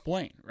to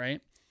explain,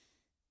 right?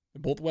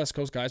 They're both West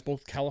Coast guys,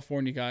 both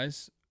California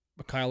guys,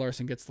 but Kyle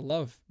Larson gets the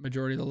love,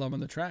 majority of the love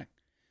on the track.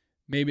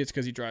 Maybe it's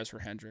because he drives for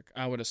Hendrick.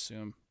 I would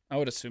assume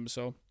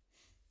so.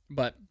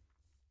 But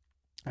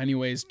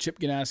anyways, Chip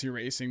Ganassi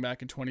Racing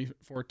back in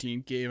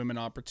 2014 gave him an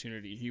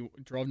opportunity. He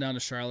drove down to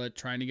Charlotte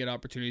trying to get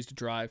opportunities to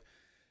drive.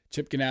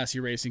 Chip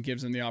Ganassi Racing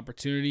gives him the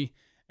opportunity,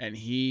 and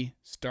he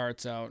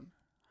starts out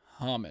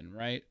humming,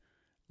 right?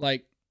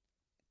 Like,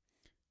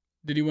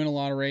 did he win a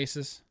lot of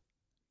races?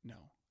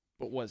 No.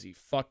 But was he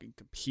fucking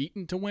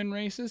competing to win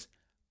races?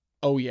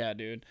 Oh, yeah,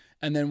 dude.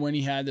 And then when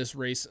he had this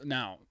race,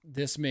 now,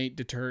 this may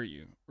deter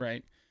you,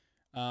 right?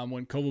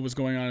 When COVID was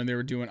going on and they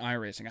were doing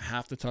iRacing, I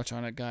have to touch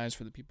on it, guys,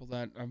 for the people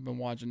that have been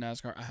watching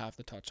NASCAR. I have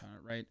to touch on it,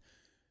 right?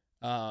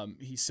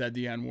 He said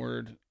the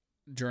N-word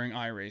during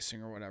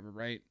iRacing or whatever,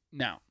 right?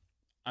 Now,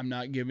 I'm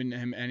not giving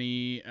him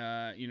any,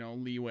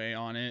 leeway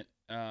on it,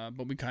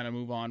 but we kind of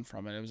move on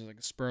from it. It was like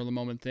a spur of the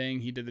moment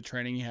thing. He did the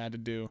training he had to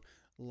do,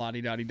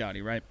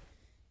 la-di-da-di-da-di, right?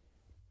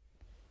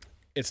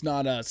 It's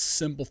not a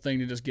simple thing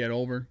to just get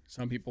over.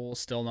 Some people will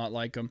still not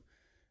like him.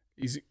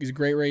 He's a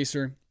great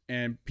racer,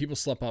 and people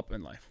slip up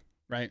in life,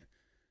 right?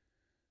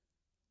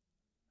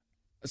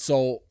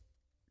 So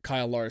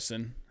Kyle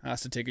Larson has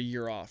to take a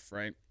year off,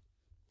 right?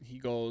 He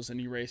goes and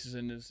he races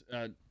in his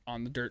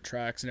on the dirt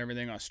tracks and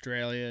everything,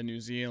 Australia, New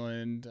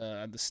Zealand,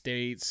 the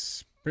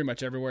States, pretty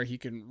much everywhere he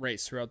can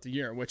race throughout the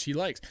year, which he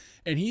likes.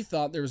 And he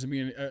thought there was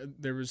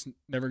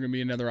never going to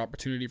be another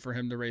opportunity for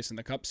him to race in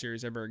the Cup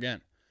Series ever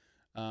again,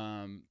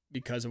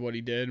 because of what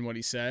he did and what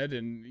he said.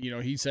 And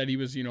he said he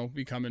was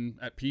becoming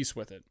at peace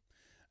with it,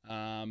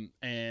 and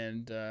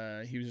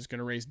he was just going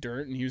to race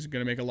dirt and he was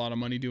going to make a lot of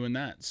money doing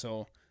that.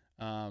 So.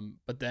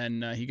 But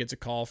then he gets a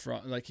call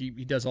from, like, he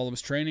does all of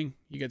his training.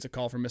 He gets a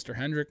call from Mr.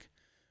 Hendrick,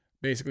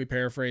 basically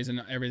paraphrasing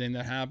everything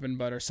that happened,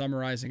 but are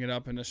summarizing it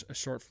up in a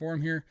short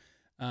form here.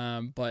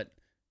 But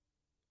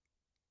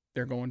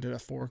they're going to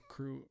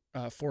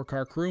a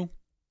four-car crew,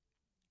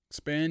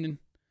 expanding.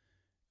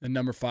 The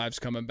number 5's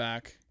coming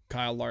back,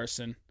 Kyle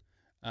Larson.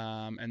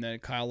 And then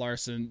Kyle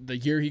Larson, the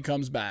year he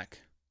comes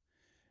back,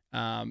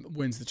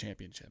 wins the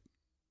championship.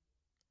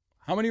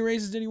 How many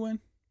races did he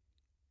win?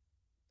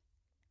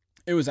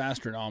 It was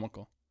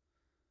astronomical.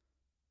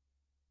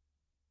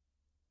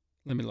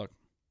 Let me look.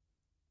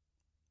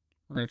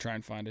 We're going to try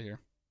and find it here.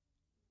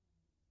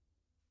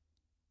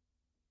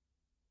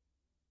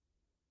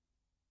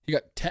 He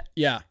got 10.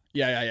 Yeah.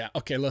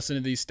 Okay, listen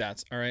to these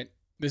stats, all right?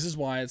 This is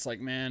why it's like,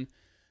 man,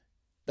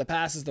 the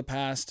past is the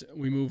past.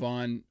 We move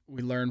on.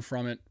 We learn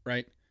from it,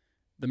 right?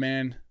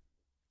 The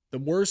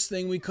worst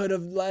thing we could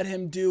have let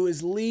him do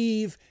is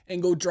leave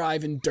and go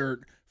drive in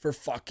dirt for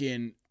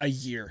fucking a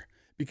year.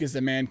 Because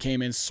the man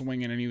came in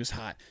swinging and he was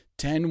hot.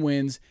 10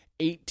 wins,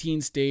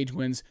 18 stage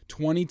wins,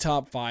 20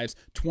 top 5s,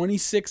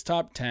 26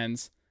 top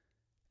 10s.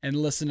 And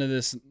listen to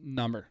this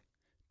number.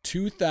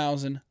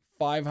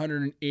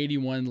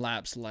 2,581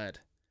 laps led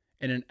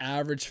and an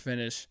average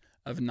finish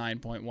of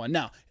 9.1.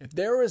 Now, if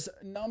there was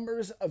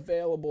numbers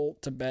available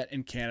to bet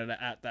in Canada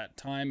at that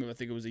time, I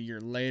think it was a year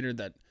later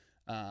that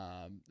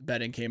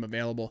betting came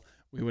available,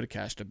 we would have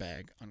cashed a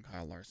bag on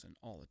Kyle Larson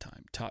all the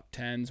time. Top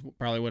 10s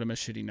probably would have been a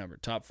shitty number.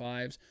 Top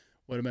 5s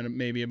would have been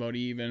maybe about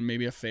even,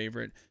 maybe a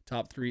favorite.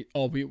 Top 3,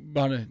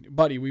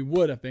 buddy, we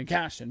would have been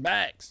cashing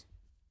bags.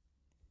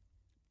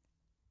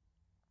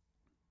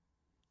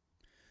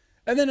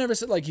 And then ever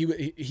said, like,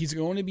 he's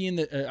going to be in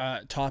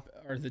the top,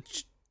 or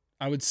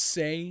I would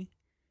say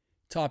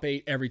top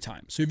 8 every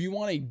time. So if you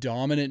want a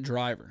dominant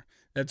driver,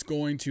 he's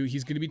going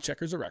to be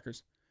checkers of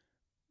records,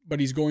 but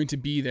he's going to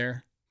be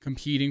there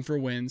competing for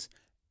wins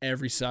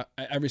every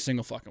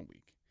single fucking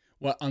week.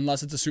 Well,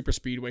 unless it's a super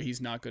speedway,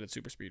 he's not good at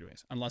super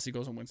speedways. Unless he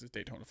goes and wins his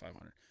Daytona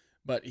 500.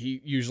 But he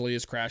usually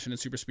is crashing in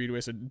super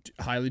speedways, so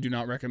highly do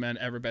not recommend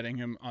ever betting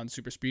him on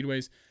super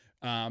speedways.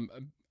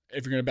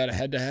 If you're going to bet a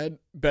head-to-head,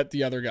 bet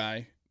the other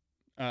guy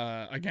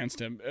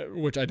against him,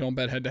 which I don't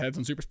bet head-to-heads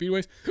on super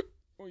speedways.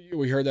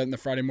 We heard that in the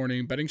Friday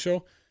morning betting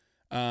show.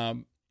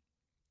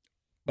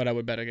 But I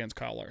would bet against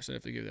Kyle Larson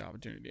if they give the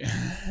opportunity.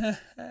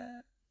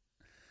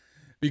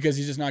 Because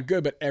he's just not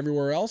good. But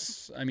everywhere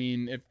else, I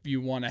mean, if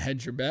you want to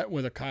hedge your bet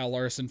with a Kyle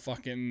Larson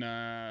fucking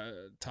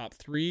top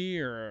 3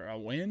 or a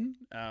win,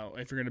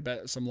 if you're going to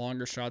bet some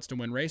longer shots to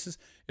win races,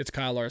 it's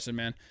Kyle Larson,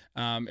 man.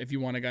 If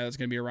you want a guy that's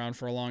going to be around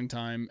for a long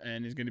time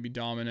and he's going to be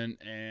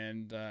dominant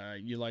and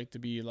you like to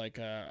be like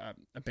a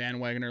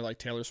bandwagoner like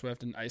Taylor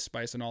Swift and Ice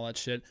Spice and all that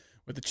shit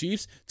with the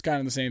Chiefs, it's kind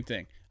of the same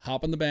thing.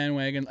 Hop on the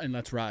bandwagon and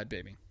let's ride,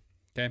 baby.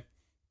 Okay?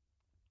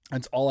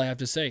 That's all I have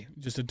to say.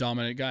 Just a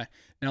dominant guy.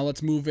 Now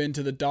let's move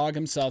into the dog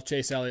himself,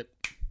 Chase Elliott.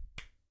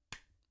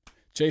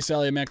 Chase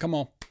Elliott, man, come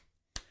on.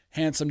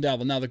 Handsome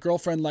devil. Now the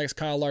girlfriend likes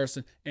Kyle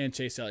Larson and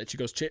Chase Elliott. She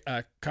goes,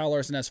 Kyle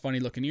Larson has funny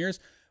looking ears.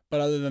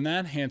 But other than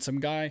that, handsome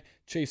guy.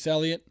 Chase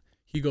Elliott,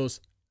 he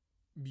goes,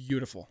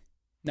 beautiful.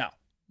 Now,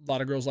 a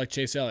lot of girls like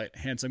Chase Elliott.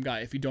 Handsome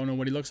guy. If you don't know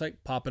what he looks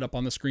like, pop it up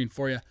on the screen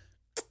for you.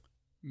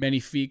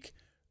 Magnifique.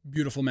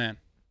 Beautiful man.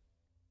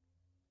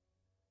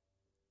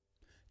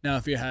 Now,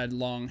 if you had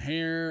long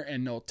hair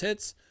and no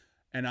tits,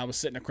 and I was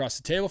sitting across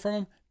the table from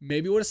him,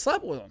 maybe would have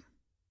slept with him.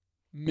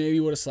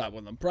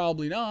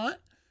 Probably not,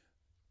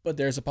 but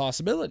there's a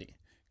possibility.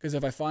 Because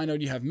if I find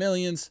out you have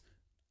millions,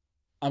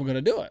 I'm going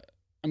to do it.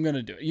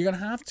 You're going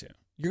to have to.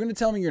 You're going to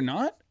tell me you're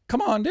not?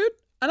 Come on, dude.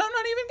 And I'm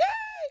not even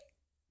gay.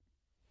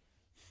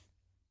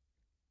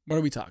 What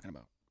are we talking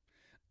about?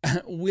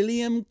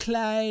 William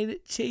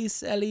Clyde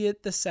Chase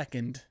Elliott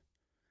II.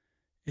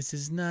 Is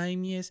his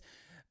name, yes.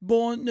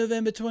 Born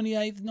November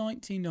 28th,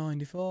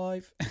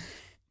 1995.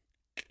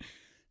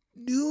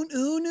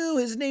 Who knew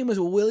his name was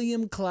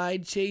William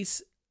Clyde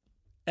Chase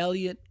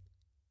Elliott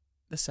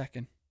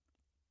II?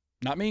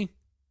 Not me.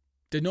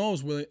 Didn't know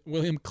it was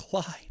William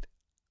Clyde.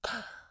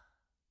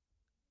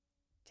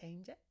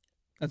 Change it.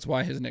 That's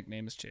why his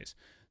nickname is Chase.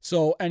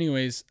 So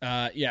anyways,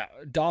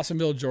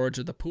 Dawsonville,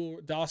 Georgia,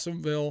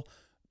 Dawsonville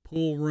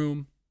pool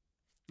room.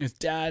 His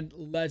dad,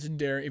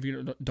 legendary. If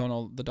you don't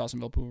know the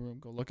Dawsonville pool room,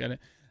 go look at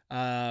it.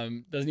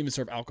 Doesn't even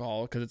serve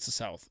alcohol because it's the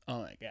South.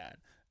 Oh my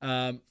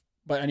God.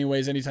 But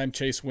anyways, anytime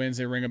Chase wins,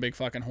 they ring a big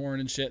fucking horn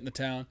and shit in the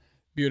town.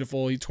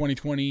 Beautiful. He's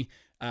 2020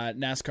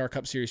 NASCAR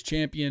Cup Series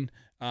champion.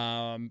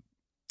 And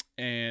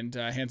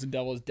Handsome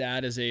Devil's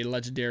dad is a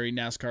legendary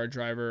NASCAR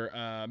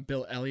driver,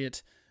 Bill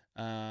Elliott.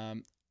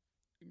 Wouldn't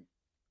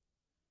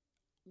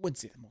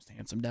say the most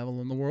handsome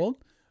devil in the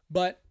world,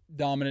 but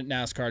dominant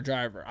NASCAR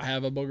driver. I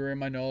have a booger in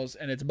my nose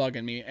and it's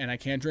bugging me and I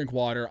can't drink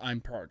water.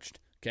 I'm parched.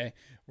 Okay,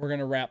 we're going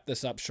to wrap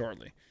this up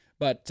shortly.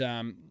 But,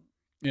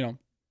 Bill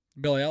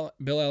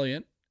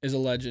Elliott is a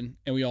legend,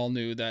 and we all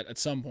knew that at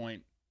some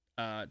point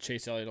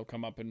Chase Elliott will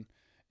come up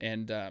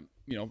and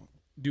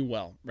do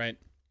well, right?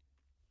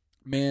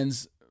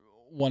 Man's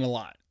won a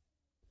lot.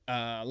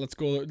 Let's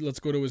go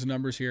to his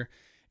numbers here.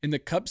 In the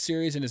Cup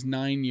Series in his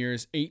 9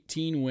 years,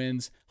 18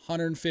 wins,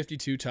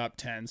 152 top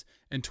 10s,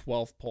 and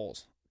 12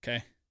 poles,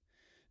 okay?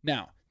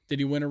 Now, did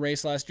he win a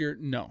race last year?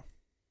 No.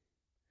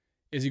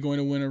 Is he going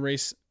to win a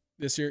race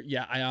this year?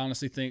 Yeah, I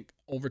honestly think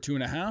over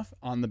 2.5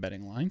 on the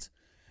betting lines.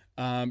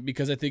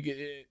 Because I think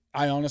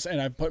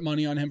I put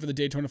money on him for the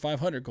Daytona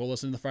 500. Go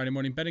listen to the Friday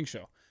morning betting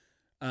show.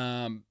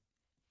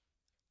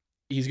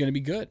 He's going to be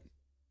good.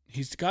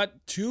 He's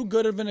got too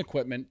good of an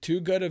equipment,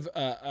 too good of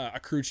a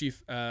crew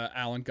chief,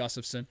 Alan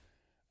Gustafson.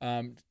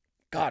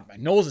 God, my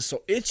nose is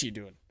so itchy,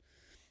 dude.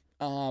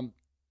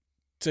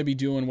 To be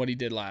doing what he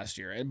did last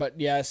year. But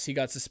yes, he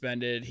got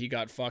suspended. He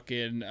got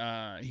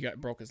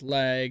broke his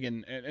leg,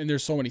 and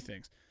there's so many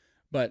things.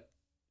 But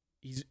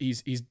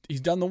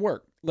he's done the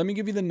work. Let me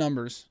give you the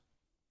numbers.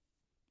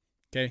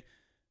 Okay.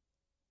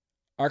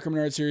 ARCA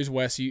Menard Series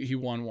West, he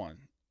won one.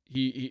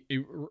 He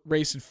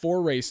raced in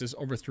 4 races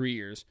over 3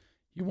 years.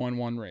 He won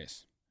 1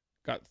 race.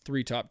 Got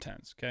 3 top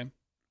 10s, okay?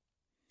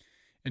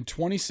 In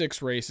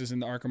 26 races in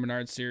the ARCA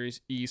Menard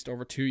Series East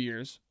over 2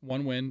 years,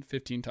 1 win,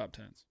 15 top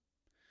 10s.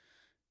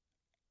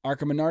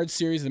 ARCA Menard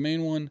Series, the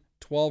main one,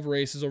 12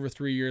 races over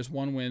 3 years,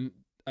 1 win,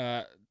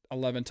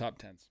 11 top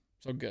 10s.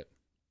 So good,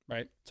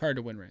 right? It's hard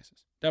to win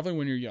races. Definitely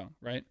when you're young,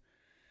 right?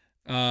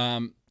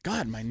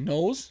 God, my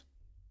nose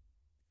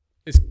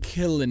is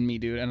killing me,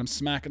 dude. And I'm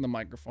smacking the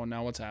microphone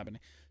now. What's happening?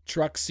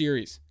 Truck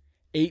Series,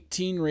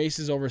 18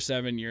 races over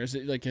 7 years.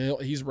 Like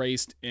he's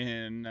raced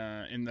in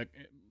the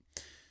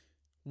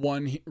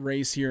one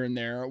race here and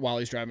there while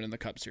he's driving in the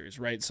Cup Series,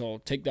 right? So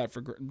take that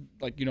for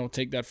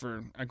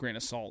a grain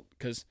of salt,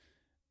 because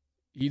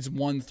he's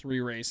won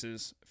 3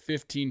 races,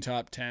 15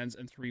 top 10s,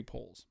 and 3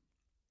 poles.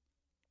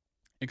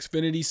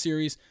 Xfinity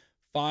Series,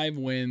 5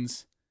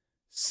 wins,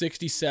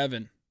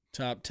 67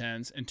 top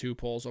 10s, and 2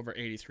 poles over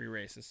 83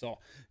 races. So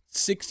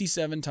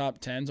 67 top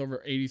 10s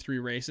over 83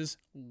 races,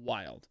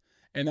 wild.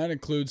 And that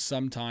includes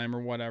some time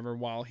or whatever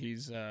while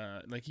he's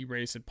like he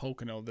raced at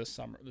Pocono this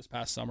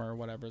past summer or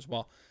whatever as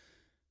well.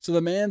 So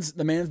the man's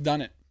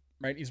done it,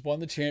 right? He's won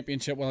the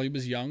championship while he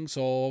was young.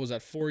 So what was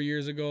that, 4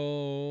 years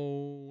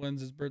ago?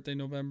 When's his birthday?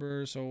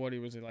 November. So what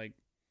was he like?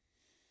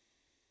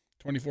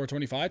 24,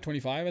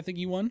 25, I think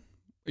he won.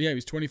 Yeah, he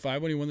was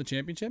 25 when he won the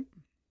championship.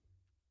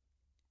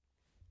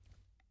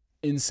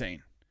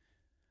 Insane.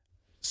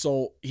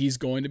 So he's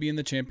going to be in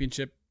the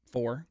championship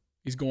 4.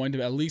 He's going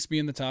to at least be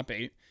in the top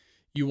 8.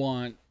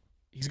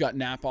 He's got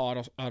Napa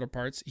auto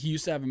parts. He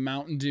used to have a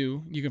Mountain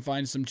Dew. You can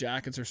find some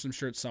jackets or some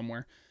shirts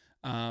somewhere.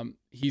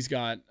 He's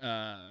got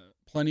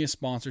plenty of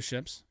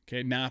sponsorships.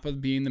 Okay, Napa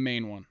being the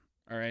main one.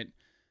 All right.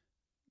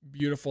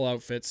 Beautiful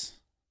outfits.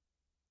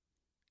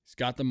 He's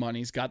got the money.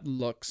 He's got the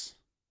looks.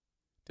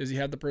 Does he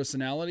have the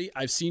personality?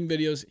 I've seen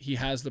videos. He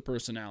has the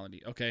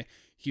personality. Okay.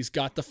 He's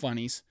got the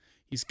funnies.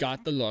 He's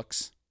got the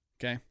looks.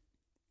 Okay.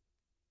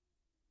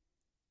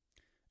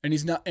 And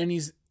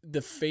he's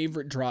the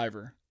favorite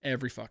driver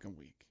every fucking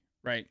week,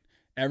 right?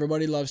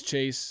 Everybody loves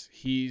Chase.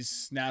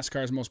 He's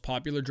NASCAR's most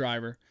popular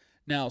driver.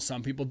 Now,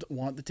 some people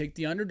want to take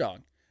the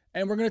underdog.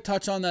 And we're going to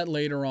touch on that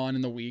later on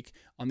in the week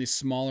on these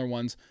smaller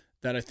ones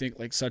that I think,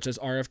 like such as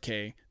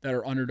RFK, that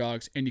are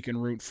underdogs and you can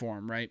root for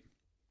them, right?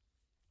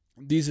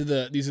 These are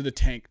the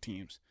tank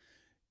teams.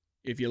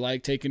 If you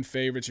like taking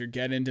favorites or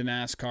get into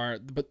NASCAR,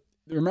 but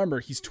remember,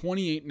 he's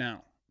 28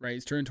 now, right?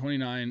 He's turned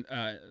 29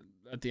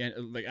 at the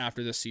end, like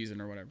after this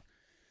season or whatever.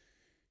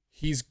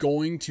 He's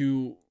going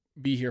to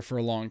be here for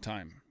a long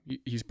time.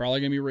 He's probably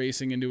going to be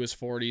racing into his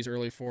 40s,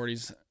 early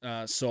 40s.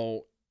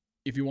 So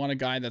if you want a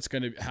guy that's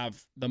going to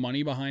have the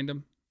money behind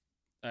him,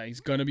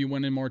 he's going to be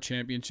winning more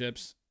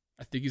championships.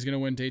 I think he's going to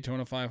win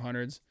Daytona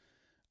 500s.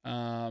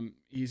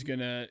 He's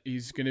gonna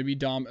be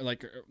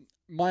like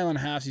mile and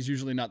a half. He's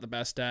usually not the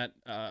best at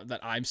that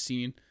I've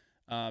seen,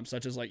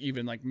 such as like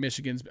even like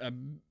Michigan's.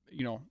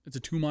 It's a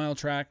 2 mile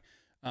track,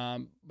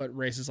 but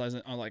races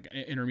on like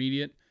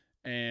intermediate,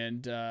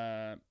 and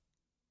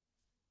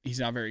he's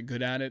not very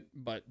good at it.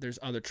 But there's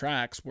other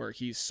tracks where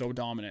he's so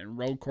dominant in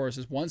road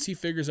courses. Once he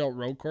figures out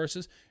road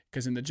courses,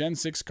 because in the Gen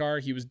 6 car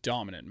he was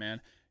dominant, man.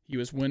 He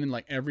was winning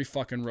like every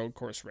fucking road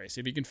course race.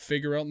 If he can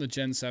figure out in the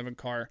Gen 7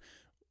 car,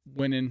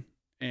 winning.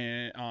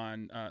 And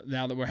on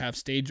now that we have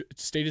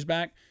stages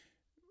back,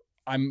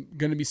 I'm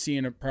gonna be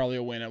seeing probably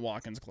a win at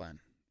Watkins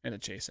Glen in a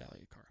Chase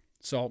Elliott car.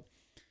 So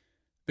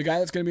the guy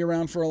that's gonna be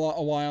around for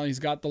a while, he's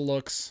got the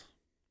looks.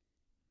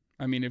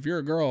 I mean, if you're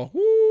a girl,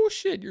 whoo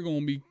shit, you're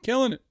gonna be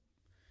killing it.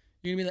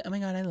 You're gonna be like, oh my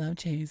god, I love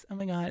Chase. Oh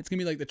my god, it's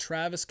gonna be like the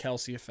Travis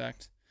Kelce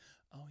effect.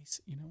 Oh,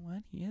 you know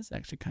what? He is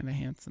actually kind of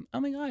handsome. Oh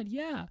my god,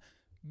 yeah,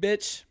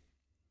 bitch.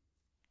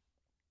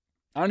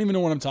 I don't even know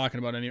what I'm talking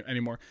about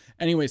anymore.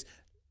 Anyways.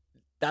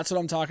 That's what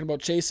I'm talking about.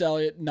 Chase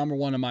Elliott, number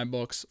 1 in my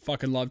books.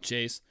 Fucking love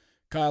Chase.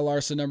 Kyle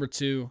Larson, number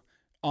 2.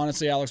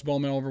 Honestly, Alex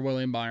Bowman over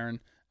William Byron.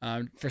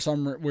 For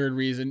some weird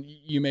reason,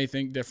 you may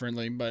think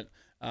differently, but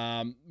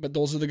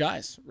those are the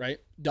guys, right?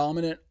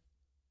 Dominant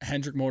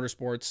Hendrick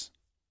Motorsports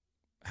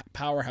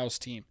powerhouse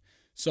team.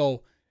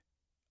 So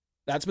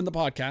that's been the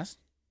podcast.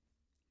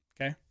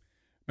 Okay.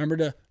 Remember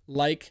to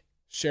like,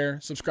 share,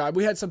 subscribe.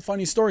 We had some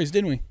funny stories,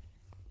 didn't we?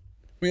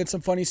 We had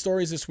some funny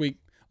stories this week.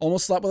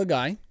 Almost slept with a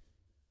guy.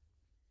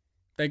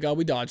 Thank God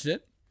we dodged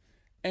it.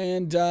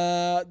 And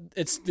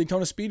it's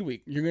Daytona Speed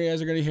Week. You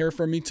guys are going to hear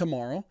from me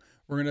tomorrow.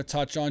 We're going to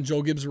touch on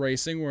Joe Gibbs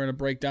Racing. We're going to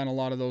break down a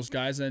lot of those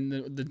guys. And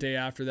the day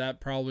after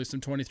that, probably some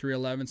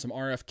 2311, some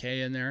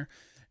RFK in there.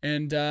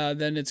 And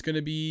then it's going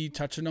to be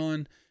touching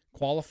on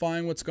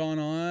qualifying, what's going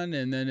on.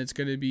 And then it's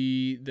going to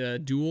be the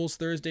duels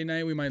Thursday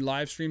night. We might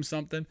live stream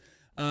something.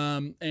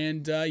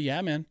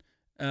 Yeah, man.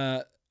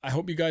 I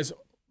hope you guys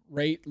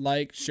rate,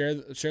 like, share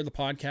the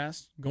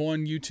podcast. Go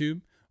on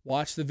YouTube.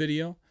 Watch the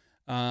video.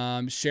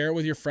 Share it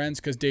with your friends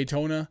because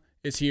Daytona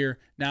is here.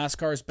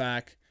 NASCAR's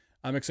back.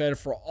 I'm excited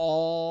for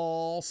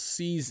all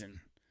season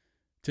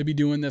to be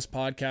doing this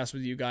podcast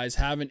with you guys,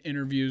 having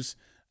interviews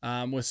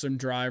with some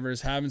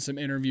drivers, having some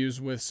interviews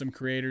with some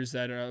creators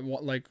that are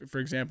like, for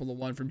example, the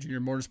one from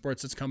Junior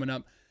Motorsports that's coming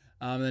up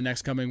in the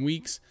next coming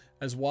weeks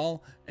as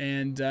well.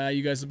 And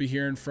you guys will be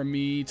hearing from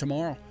me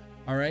tomorrow.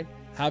 All right.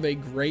 Have a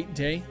great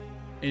day.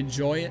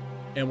 Enjoy it.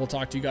 And we'll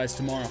talk to you guys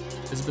tomorrow.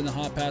 This has been the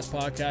Hot Pass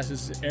Podcast.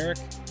 This is Eric.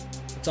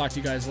 I'll talk to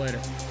you guys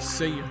later.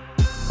 See you.